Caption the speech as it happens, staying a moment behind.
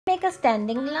make a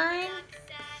standing line?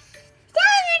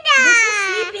 This is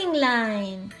sleeping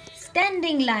line.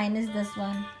 Standing line is this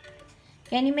one.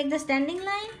 Can you make the standing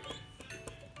line?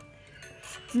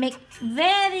 Make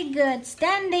very good.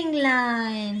 Standing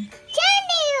line.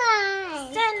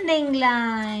 Standing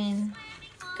line.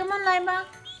 Come on, Laiba.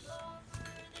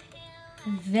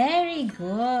 Very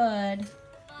good.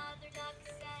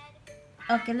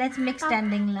 Okay, let's make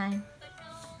standing line.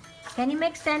 Can you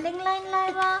make standing line,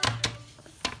 Laiba?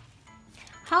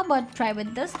 How about try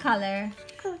with this color?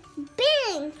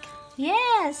 Pink.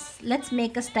 Yes, let's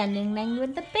make a standing line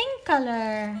with the pink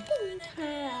color.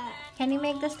 Can you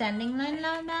make the standing line,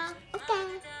 Laiba?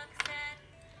 Okay.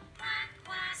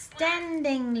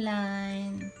 Standing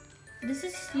line. This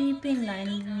is sleeping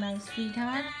line, my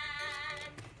sweetheart.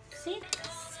 See?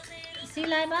 See,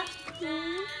 Laiba?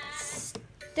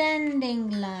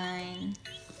 Standing line.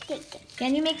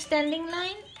 Can you make standing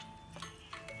line?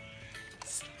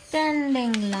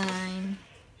 Standing line.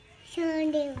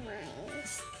 Standing line.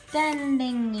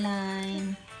 Standing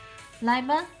line.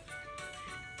 Laiba?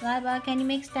 Laiba, can you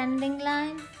make standing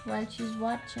line? While she's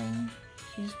watching,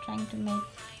 she's trying to make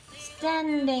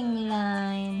standing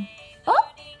line. Oh!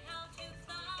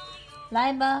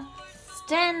 Laiba,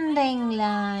 standing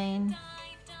line.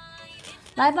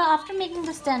 Laiba, after making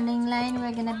the standing line,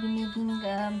 we're gonna be making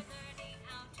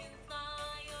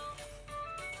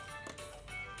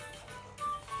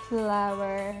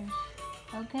flowers.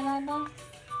 Okay, Laiba?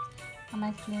 I'm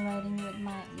actually writing with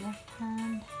my left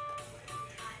hand.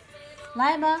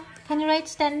 Laiba, can you write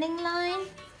standing line?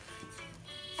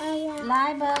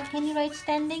 Laiba, can you write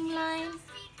standing line?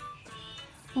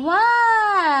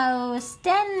 Wow!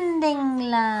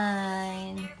 Standing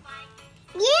line.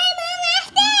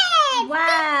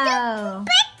 Wow!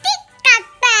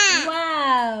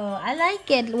 Wow! I like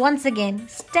it. Once again,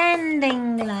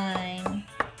 standing line.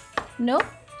 No?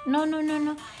 No, no, no,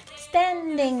 no.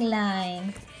 Standing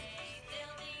line.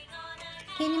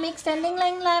 Can you make standing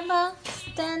line, Laiba?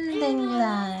 Standing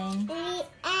line.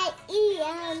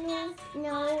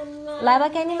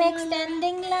 Laiba, can you make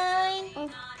standing line?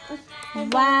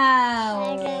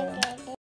 Wow!